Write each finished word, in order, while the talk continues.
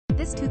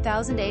This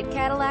 2008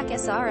 Cadillac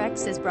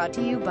SRX is brought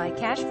to you by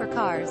Cash for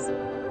Cars.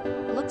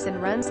 Looks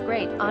and runs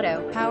great.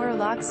 Auto, power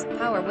locks,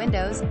 power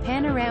windows,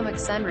 panoramic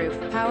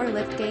sunroof, power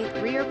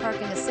liftgate, rear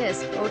parking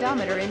assist,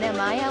 odometer and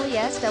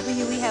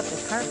MILESW. We have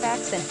the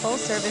Carfax and full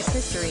service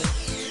history.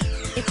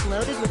 It's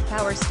loaded with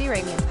power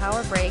steering and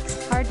power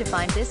brakes. Hard to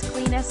find this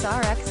clean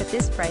SRX at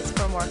this price.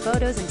 For more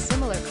photos and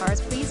similar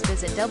cars, please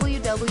visit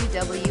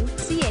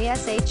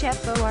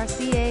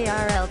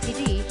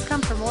www.cashforcarltd.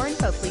 Come for more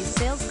info, please.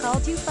 Sales call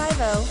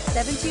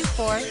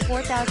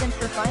 250-724-4000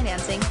 for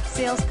financing.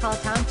 Sales call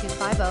pound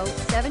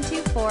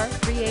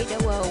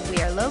 250-724-3800.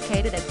 We are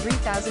located at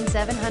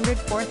 3700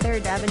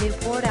 4th Avenue,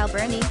 Port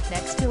Alberni,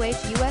 next to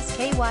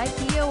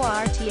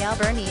HUSKYPORT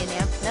Alberni and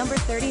AMP number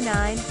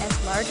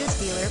 39's largest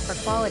dealer for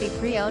quality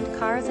pre-owned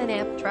cars and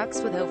AMP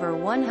trucks with over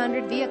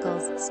 100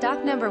 vehicles.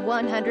 Stock number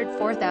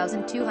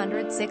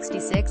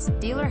 104,266.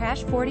 Dealer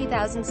hash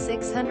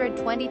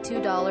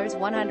 $40,622.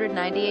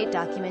 198.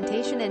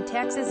 Documentation and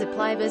taxes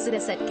apply. Visit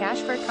us at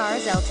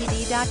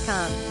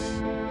cashforcarsltd.com.